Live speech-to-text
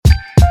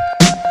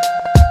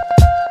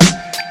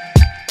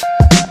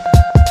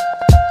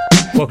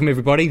Welcome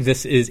everybody,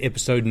 this is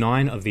episode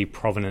 9 of the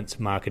Provenance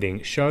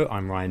Marketing Show.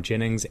 I'm Ryan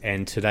Jennings,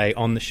 and today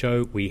on the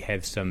show we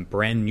have some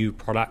brand new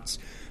products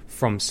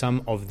from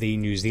some of the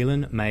New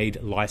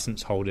Zealand-made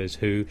license holders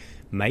who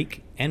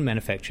make and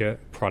manufacture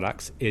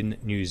products in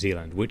New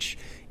Zealand, which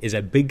is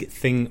a big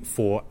thing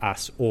for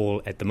us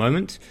all at the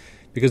moment,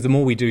 because the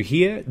more we do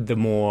here, the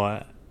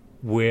more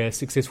we're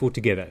successful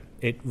together.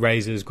 It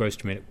raises gross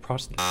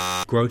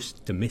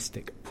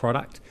domestic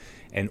product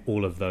and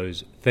all of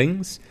those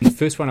things. The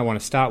first one I want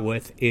to start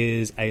with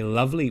is a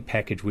lovely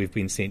package we've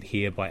been sent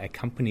here by a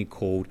company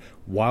called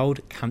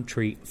Wild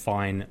Country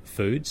Fine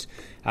Foods.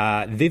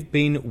 They've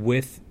been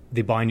with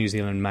the Buy New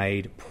Zealand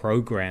Made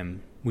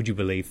program, would you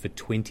believe, for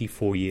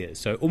 24 years.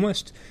 So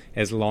almost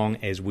as long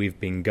as we've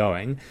been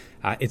going.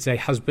 It's a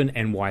husband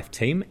and wife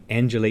team,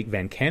 Angelique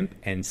Van Camp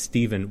and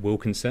Stephen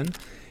Wilkinson,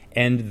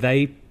 and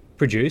they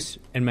produce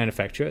and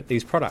manufacture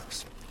these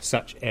products,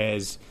 such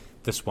as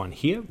this one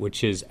here,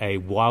 which is a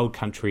Wild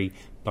Country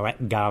black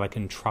garlic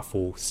and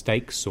truffle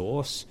steak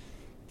sauce.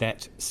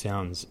 That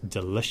sounds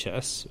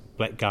delicious.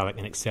 Black garlic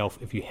in itself,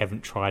 if you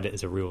haven't tried it,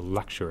 is a real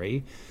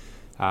luxury.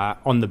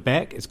 On the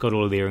back, it's got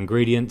all of their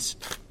ingredients.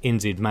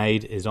 NZ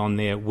Made is on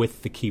there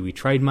with the Kiwi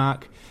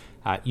trademark.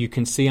 You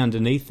can see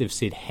underneath they've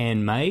said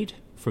handmade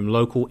from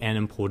local and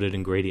imported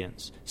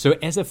ingredients. So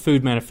as a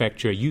food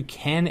manufacturer, you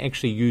can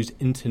actually use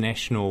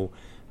international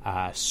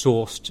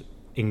sourced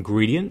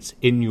ingredients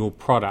in your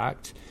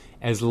product,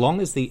 as long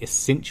as the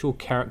essential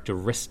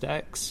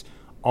characteristics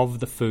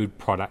of the food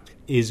product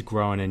is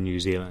grown in New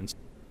Zealand.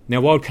 Now,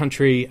 Wild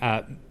Country,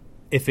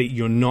 if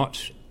you're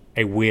not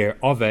aware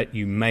of it,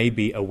 you may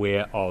be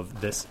aware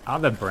of this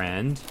other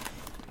brand,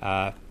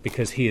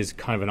 because he is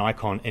kind of an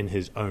icon in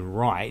his own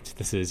right.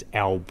 This is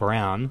Al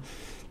Brown,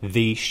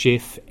 the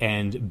chef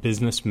and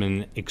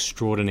businessman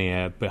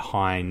extraordinaire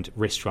behind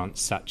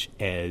restaurants such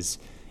as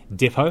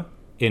Depot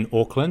in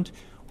Auckland.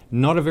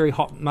 Not a very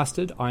hot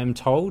mustard, I am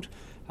told.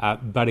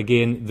 But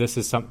again, this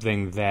is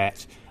something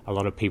that a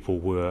lot of people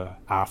were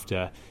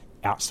after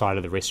outside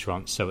of the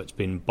restaurant, so it's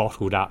been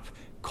bottled up,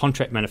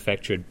 contract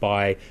manufactured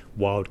by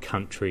Wild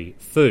Country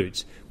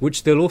Foods,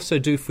 which they'll also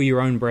do for your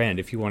own brand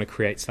if you want to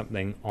create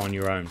something on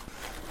your own.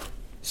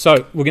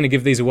 So we're going to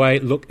give these away.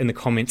 Look in the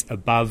comments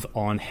above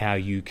on how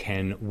you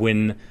can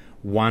win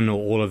one or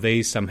all of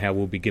these. Somehow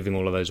we'll be giving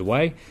all of those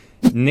away.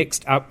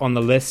 Next up on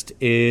the list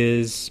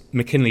is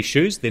McKinley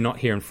Shoes. They're not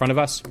here in front of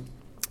us.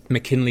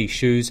 McKinley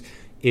Shoes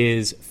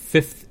is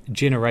fifth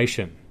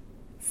generation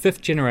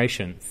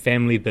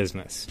family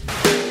business.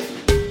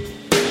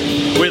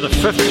 We're the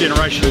fifth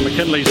generation of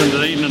McKinleys in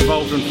Dunedin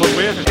involved in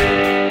footwear.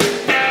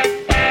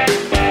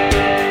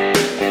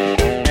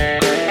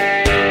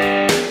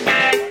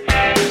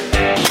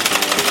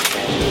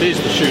 There's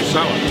the shoe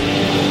sewer,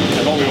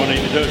 and what we want to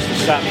do is to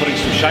start putting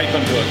some shape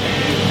into it.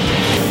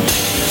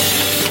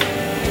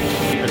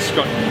 It's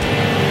got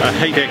a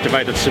heat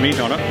activated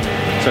cement on it,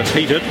 so it's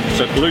heated,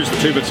 so it glues the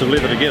two bits of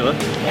leather together,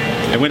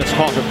 and when it's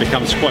hot it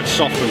becomes quite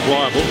soft and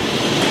pliable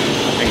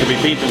and can be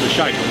bent into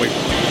shape, and we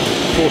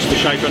force the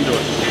shape into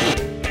it.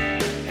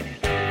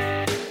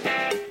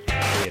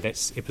 Yeah,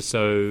 that's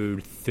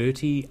episode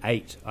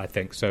 38, I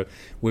think. So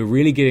we're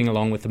really getting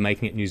along with the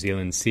Making It New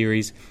Zealand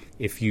series.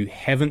 If you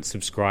haven't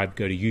subscribed,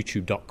 go to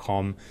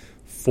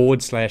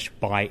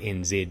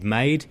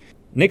youtube.com/BuyNZMade.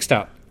 Next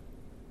up,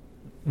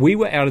 we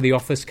were out of the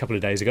office a couple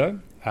of days ago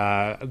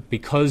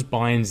because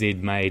Buy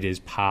NZ Made is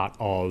part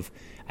of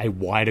a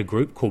wider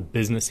group called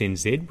Business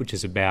NZ, which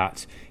is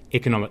about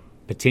economic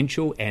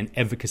potential and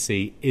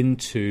advocacy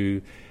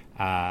into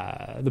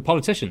the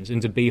politicians,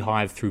 into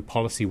Beehive through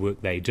policy work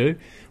they do.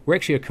 We're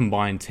actually a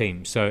combined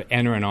team. So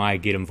Anna and I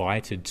get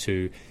invited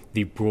to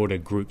the broader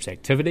group's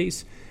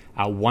activities.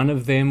 One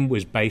of them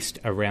was based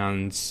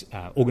around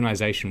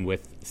organisation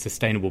with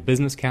Sustainable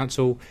Business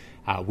Council.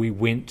 We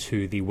went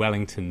to the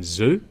Wellington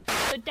Zoo.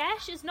 So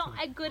Dash is not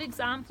a good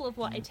example of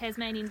what a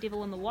Tasmanian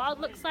devil in the wild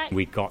looks like.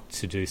 We got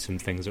to do some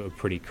things that were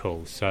pretty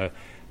cool. So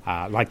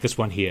like this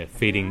one here,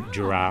 feeding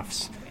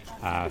giraffes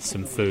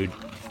some food.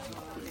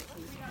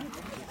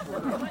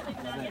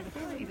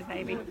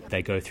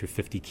 They go through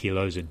 50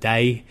 kilos a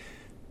day.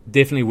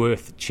 Definitely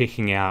worth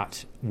checking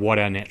out what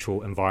our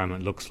natural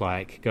environment looks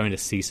like. Going to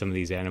see some of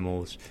these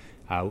animals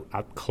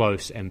up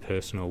close and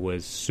personal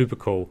was super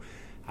cool.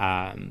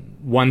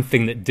 One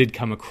thing that did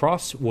come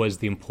across was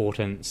the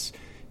importance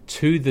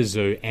to the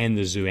zoo and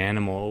the zoo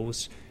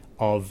animals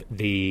of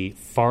the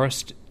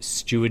Forest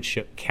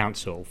Stewardship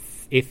Council,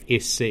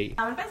 FSC.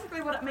 And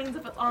basically what it means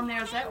if it's on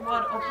there is that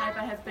wood or paper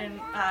has been,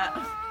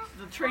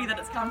 the tree that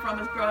it's come from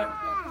is grown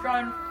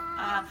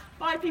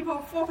by people,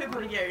 for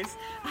people to use.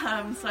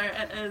 So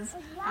it is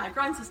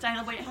grown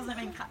sustainably. It hasn't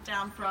been cut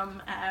down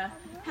from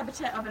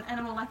habitat of an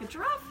animal like a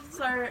giraffe.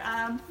 So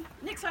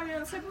next time you're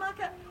in the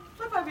supermarket,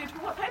 flip over your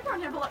toilet paper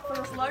and have a look for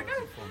this logo.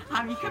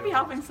 You could be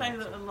helping save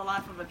the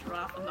life of a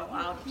giraffe in the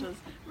wild, which is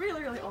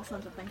really, really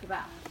awesome to think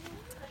about.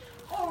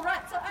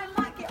 Alright, so I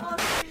might get on.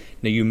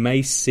 Now you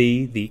may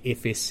see the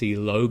FSC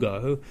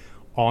logo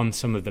on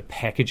some of the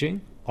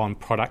packaging on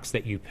products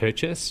that you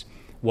purchase.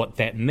 What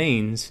that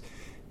means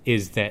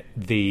is that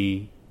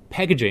the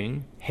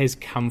packaging has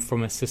come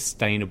from a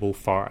sustainable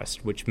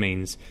forest, which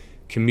means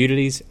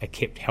communities are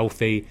kept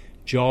healthy,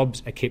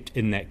 jobs are kept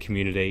in that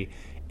community,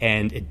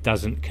 and it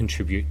doesn't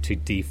contribute to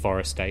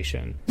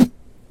deforestation.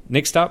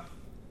 Next up,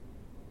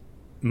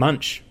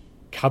 Munch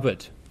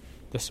Cupboard.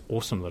 This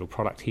awesome little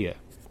product here.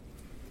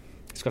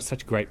 It's got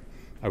such great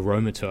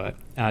aroma to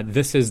it.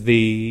 This is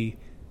the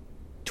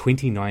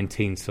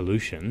 2019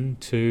 solution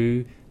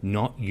to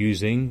not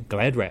using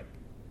Glad wrap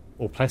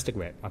or plastic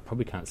wrap. I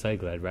probably can't say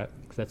Glad wrap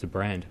because that's a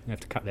brand. I have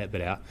to cut that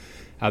bit out.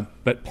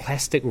 But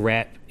plastic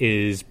wrap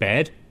is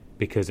bad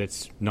because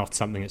it's not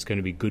something that's going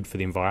to be good for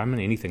the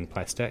environment, anything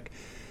plastic.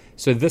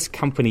 So this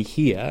company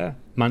here,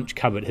 Munch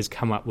Cupboard, has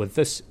come up with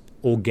this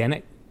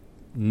organic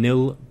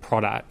nil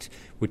product,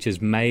 which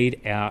is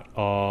made out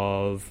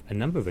of a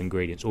number of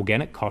ingredients: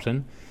 organic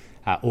cotton,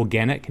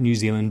 organic New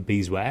Zealand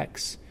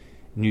beeswax,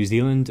 New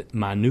Zealand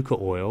manuka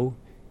oil,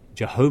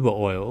 jojoba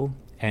oil,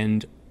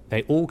 and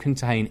they all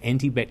contain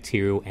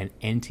antibacterial and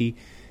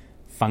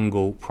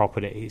antifungal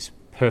properties,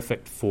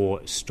 perfect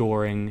for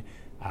storing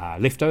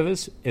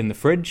leftovers in the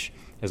fridge,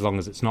 as long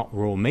as it's not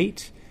raw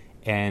meat.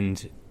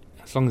 And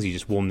as long as you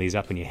just warm these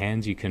up in your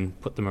hands, you can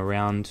put them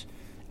around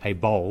a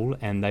bowl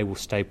and they will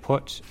stay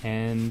put,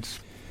 and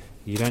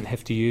you don't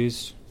have to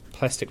use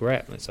plastic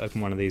wrap. Let's open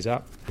one of these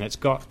up, and it's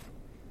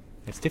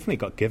definitely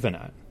got give in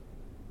it,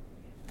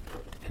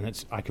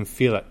 and I can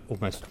feel it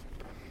almost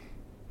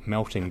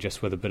melting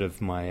just with a bit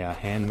of my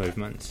hand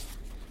movements.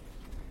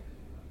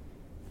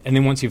 And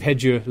then once you've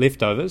had your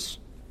leftovers,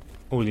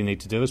 all you need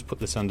to do is put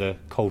this under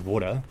cold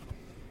water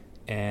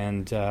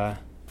and a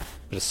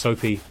bit of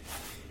soapy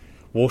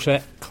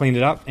water, clean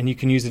it up, and you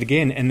can use it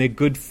again, and they're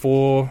good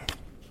for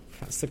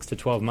 6 to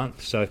 12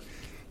 months. So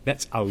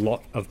that's a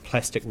lot of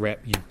plastic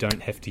wrap you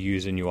don't have to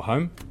use in your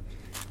home.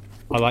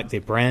 I like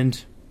their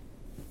brand.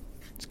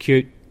 It's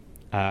cute.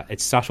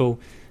 It's subtle.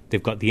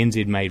 They've got the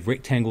NZ Made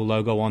rectangle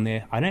logo on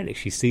there. I don't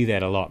actually see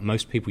that a lot.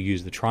 Most people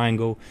use the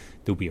triangle.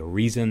 There'll be a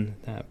reason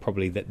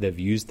probably that they've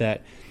used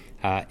that.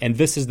 And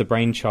this is the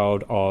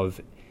brainchild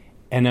of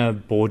Anna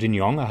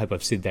Bourdignon, I hope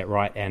I've said that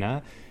right,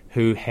 Anna,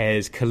 who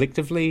has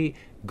collectively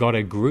got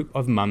a group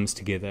of mums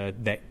together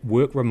that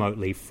work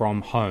remotely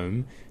from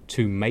home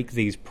to make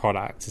these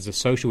products as a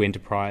social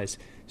enterprise.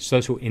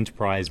 Social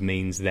enterprise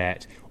means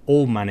that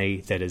all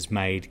money that is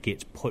made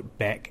gets put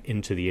back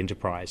into the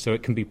enterprise. So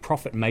it can be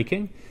profit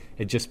making.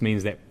 It just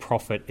means that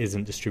profit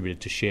isn't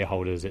distributed to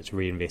shareholders, it's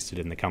reinvested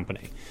in the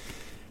company.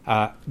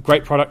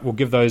 Great product. We'll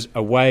give those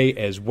away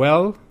as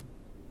well.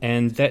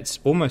 And that's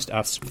almost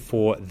us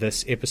for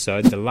this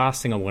episode. The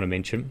last thing I want to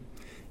mention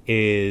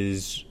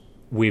is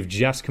we've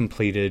just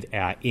completed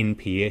our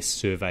NPS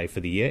survey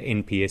for the year,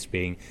 NPS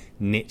being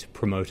Net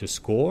Promoter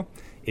Score.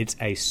 It's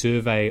a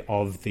survey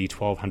of the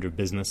 1,200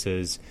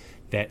 businesses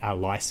that are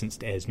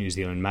licensed as New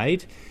Zealand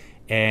Made.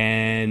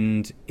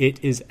 And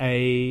it is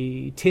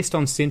a test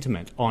on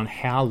sentiment on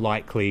how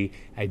likely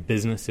a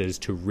business is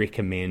to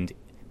recommend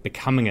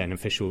becoming an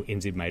official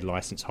NZ Made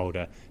license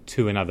holder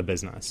to another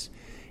business.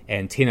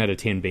 And 10 out of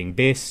 10 being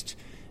best,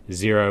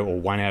 0 or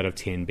 1 out of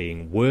 10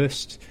 being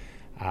worst.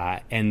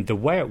 And the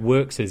way it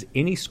works is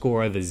any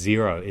score over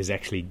 0 is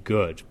actually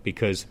good,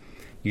 because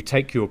you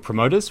take your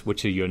promoters,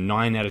 which are your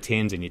 9 out of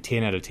 10s and your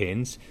 10 out of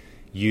 10s,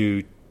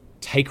 you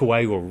take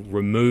away or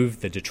remove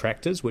the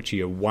detractors, which are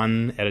your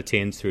 1 out of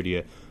 10s through to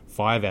your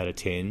 5 out of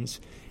 10s,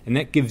 and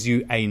that gives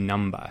you a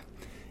number.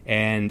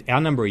 And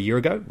our number a year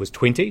ago was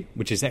 20,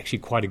 which is actually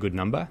quite a good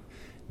number.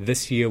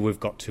 This year we've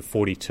got to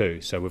 42,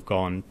 so we've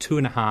gone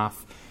 2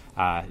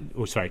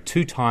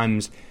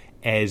 times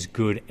as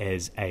good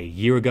as a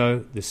year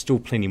ago. There's still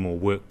plenty more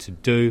work to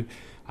do,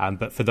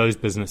 but for those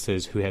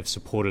businesses who have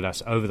supported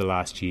us over the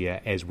last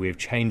year as we've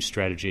changed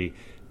strategy,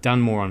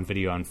 done more on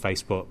video on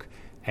Facebook,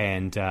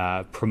 and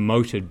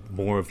promoted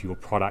more of your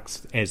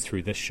products as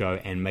through this show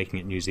and Making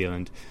It New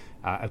Zealand,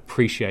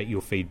 appreciate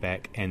your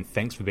feedback, and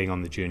thanks for being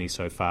on the journey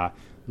so far.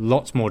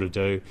 Lots more to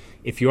do.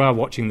 If you are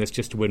watching this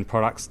just to win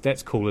products,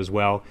 that's cool as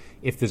well.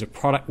 If there's a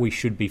product we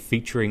should be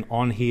featuring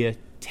on here,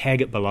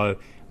 tag it below,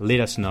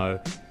 let us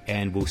know,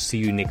 and we'll see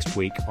you next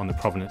week on the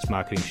Provenance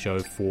Marketing Show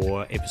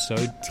for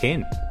episode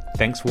 10.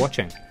 Thanks for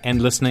watching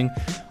and listening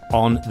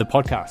on the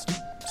podcast.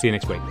 See you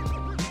next week.